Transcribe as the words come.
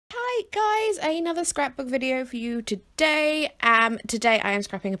Hi guys, another scrapbook video for you today. Today I am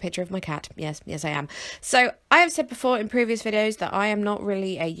scrapping a picture of my cat. Yes, I am. So I have said before in previous videos that I am not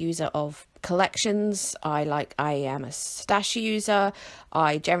really a user of collections. I am a stash user.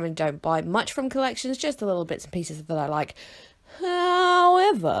 I generally don't buy much from collections, just the little bits and pieces that I like.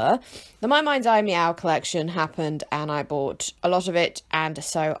 However, the My Mind's Eye Meow collection happened and I bought a lot of it, and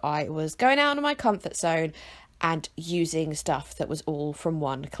so I was going out of my comfort zone and using stuff that was all from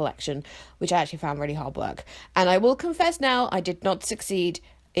one collection, which I actually found really hard work. And I will confess now, I did not succeed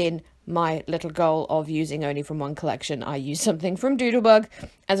in my little goal of using only from one collection. I used something from Doodlebug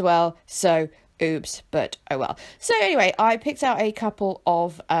as well, so oops, but oh well. So anyway, I picked out a couple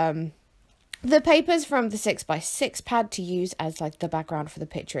of the papers from the 6x6 pad to use as like the background for the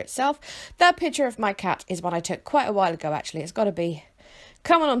picture itself. That picture of my cat is one I took quite a while ago, actually. It's got to be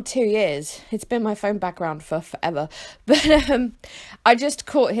coming on 2 years. It's been my phone background for forever. But I just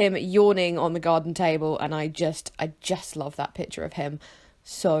caught him yawning on the garden table, and I just love that picture of him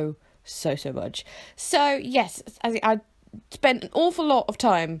so much. So yes, I spent an awful lot of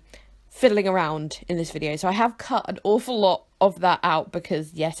time fiddling around in this video, so I have cut an awful lot of that out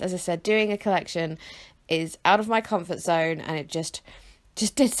because yes, as I said, doing a collection is out of my comfort zone, and it just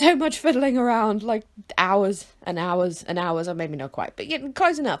did so much fiddling around, like hours and hours and hours, or maybe not quite, but yeah,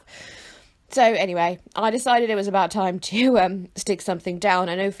 close enough. So anyway, I decided it was about time to stick something down.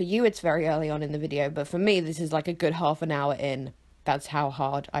 I know for you it's very early on in the video, but for me this is like a good half an hour in. That's how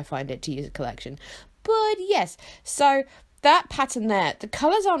hard I find it to use a collection. But yes, so that pattern there, the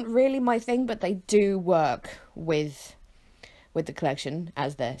colours aren't really my thing, but they do work with the collection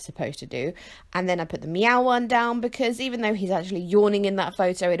as they're supposed to do. And then I put the Meow one down because even though he's actually yawning in that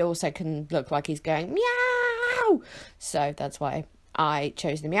photo, it also can look like he's going meow. So that's why I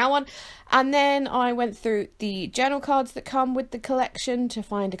chose the Meow one. And then I went through the journal cards that come with the collection to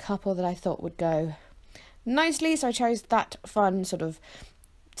find a couple that I thought would go nicely. So I chose that fun sort of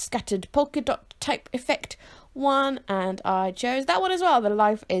scattered polka dot type effect one, and I chose that one as well. The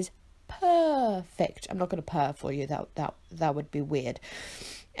Life is Perfect. I'm not going to purr for you. That would be weird.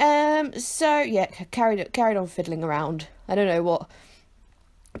 So yeah, carried on fiddling around. I don't know what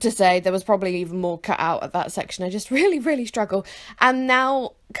to say. There was probably even more cut out at that section. I just really struggle. And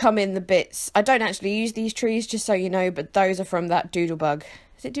now come in the bits. I don't actually use these trees, just so you know, but those are from that Doodlebug.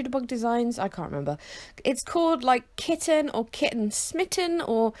 Is it Doodlebug Designs? I can't remember. It's called like Kitten or Kitten Smitten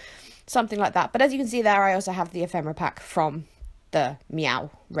or something like that. But as you can see there, I also have the ephemera pack from the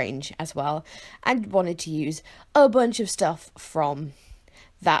Meow range as well, and wanted to use a bunch of stuff from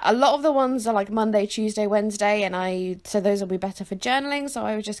that. A lot of the ones are like Monday, Tuesday, Wednesday, and so those will be better for journaling, so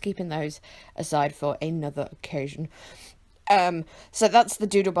I was just keeping those aside for another occasion. So that's the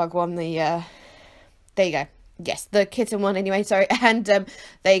Doodlebug one. There you go. Yes, the kitten one anyway, sorry. And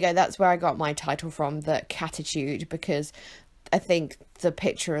there you go, that's where I got my title from, the Cat-titude, because I think the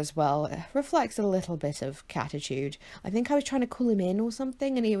picture as well reflects a little bit of Cat-titude. I think I was trying to call him in or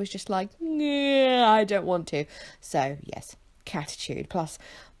something, and he was just like, yeah, I don't want to. So yes, Cat-titude. Plus,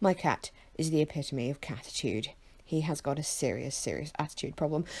 my cat is the epitome of Cat-titude. He has got a serious attitude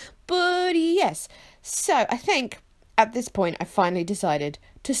problem. But yes, so I think at this point I finally decided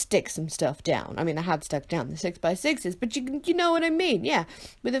to stick some stuff down. I mean, I had stuck down the 6x6s, but you know what I mean, yeah,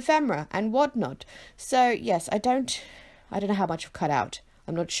 with ephemera and whatnot. So yes, I don't know how much I've cut out.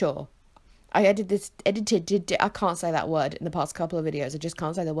 I'm not sure. I edited, I can't say that word in the past couple of videos. I just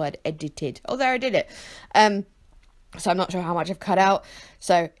can't say the word edited. Oh, there, I did it. So I'm not sure how much I've cut out.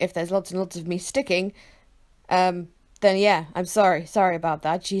 So if there's lots and lots of me sticking, then yeah, I'm sorry. Sorry about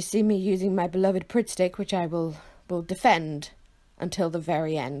that. You see me using my beloved Pritt stick, which I will defend until the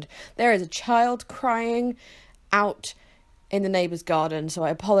very end. There is a child crying out in the neighbour's garden, so I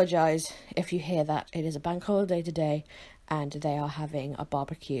apologise if you hear that. It is a bank holiday today, and they are having a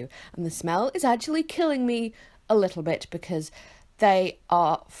barbecue, and the smell is actually killing me a little bit because they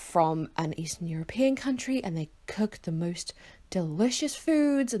are from an Eastern European country and they cook the most delicious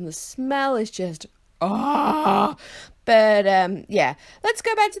foods, and the smell is just but yeah, let's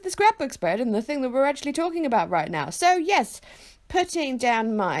go back to the scrapbook spread and the thing that we're actually talking about right now. So yes, putting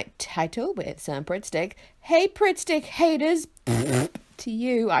down my title with some Pritt stick. Hey Pritt stick haters, to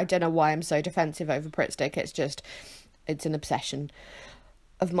you. I don't know why I'm so defensive over Pritt stick. It's an obsession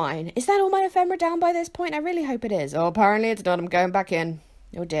of mine. Is that all my ephemera down by this point? I really hope it is. Oh, apparently it's not. I'm going back in.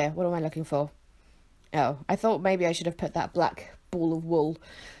 Oh dear, what am I looking for? Oh, I thought maybe I should have put that black ball of wool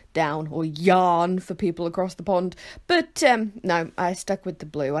down, or yarn for people across the pond. But no, I stuck with the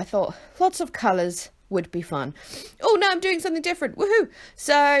blue. I thought lots of colours would be fun. Oh, no, I'm doing something different. Woohoo!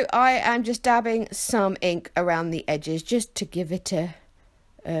 So I am just dabbing some ink around the edges just to give it a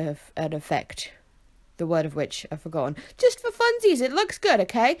an effect, the word of which I've forgotten. Just for funsies, it looks good,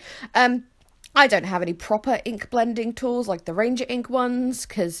 okay? I don't have any proper ink blending tools like the Ranger ink ones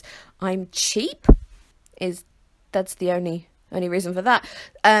because I'm cheap. That's the only reason for that.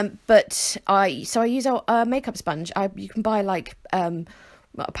 But I use a makeup sponge. You can buy like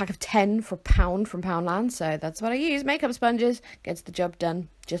a pack of 10 for £1 from Poundland, so that's what I use. Makeup sponges gets the job done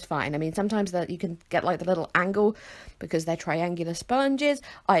just fine. I mean, sometimes that you can get like the little angle because they're triangular sponges.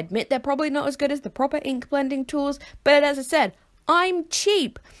 I admit they're probably not as good as the proper ink blending tools, but as I said, I'm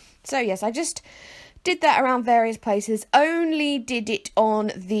cheap. So yes, I just did that around various places. Only did it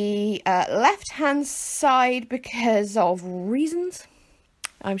on the left-hand side because of reasons.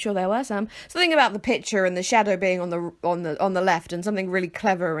 I'm sure there were some. Something about the picture and the shadow being on the left, and something really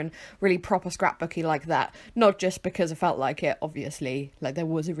clever and really proper scrapbooky like that. Not just because I felt like it, obviously. Like there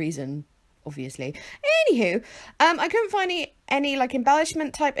was a reason, obviously. Anywho, I couldn't find any like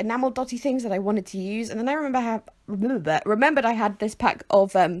embellishment type enamel dotty things that I wanted to use, and then I remembered I had this pack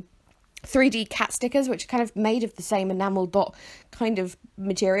of 3D cat stickers, which are kind of made of the same enamel dot kind of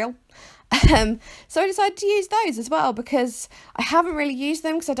material. So I decided to use those as well because I haven't really used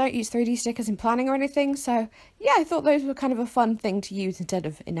them because I don't use 3D stickers in planning or anything. So yeah, I thought those were kind of a fun thing to use instead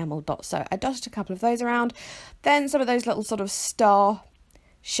of enamel dots. So I dusted a couple of those around. Then some of those little sort of star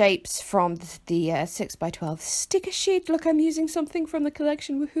shapes from the 6x12 sticker sheet. Look, I'm using something from the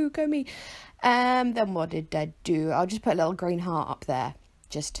collection. Woohoo, go me. Then what did I do? I'll just put a little green heart up there.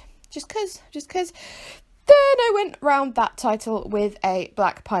 Just cause. Then I went round that title with a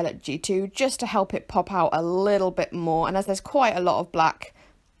black Pilot G2 just to help it pop out a little bit more. And as there's quite a lot of black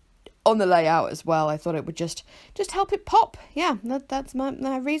on the layout as well, I thought it would just help it pop. Yeah, that's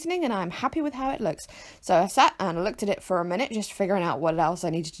my reasoning, and I'm happy with how it looks. So I sat and I looked at it for a minute, just figuring out what else I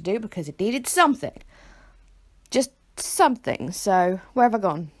needed to do because it needed something. Just something. So where have I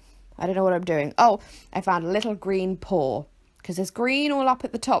gone? I don't know what I'm doing. Oh, I found a little green paw because there's green all up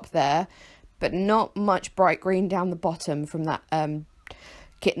at the top there, but not much bright green down the bottom from that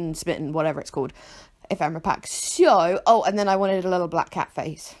kitten, smitten, whatever it's called, ephemera pack. So, oh, and then I wanted a little black cat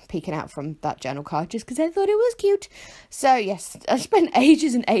face peeking out from that journal card just because I thought it was cute. So, yes, I spent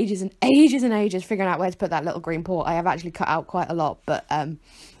ages and ages and ages and ages figuring out where to put that little green paw. I have actually cut out quite a lot, but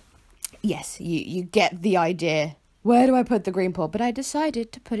yes, you get the idea. Where do I put the green paw? But I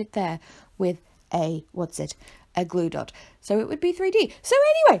decided to put it there with a glue dot, so it would be 3D. So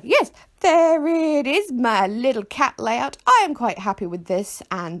anyway, yes, there it is, my little cat layout. I am quite happy with this,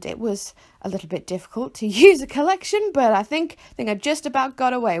 and it was a little bit difficult to use a collection, but I think I just about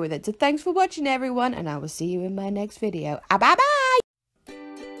got away with it. So thanks for watching, everyone, and I will see you in my next video. Bye bye.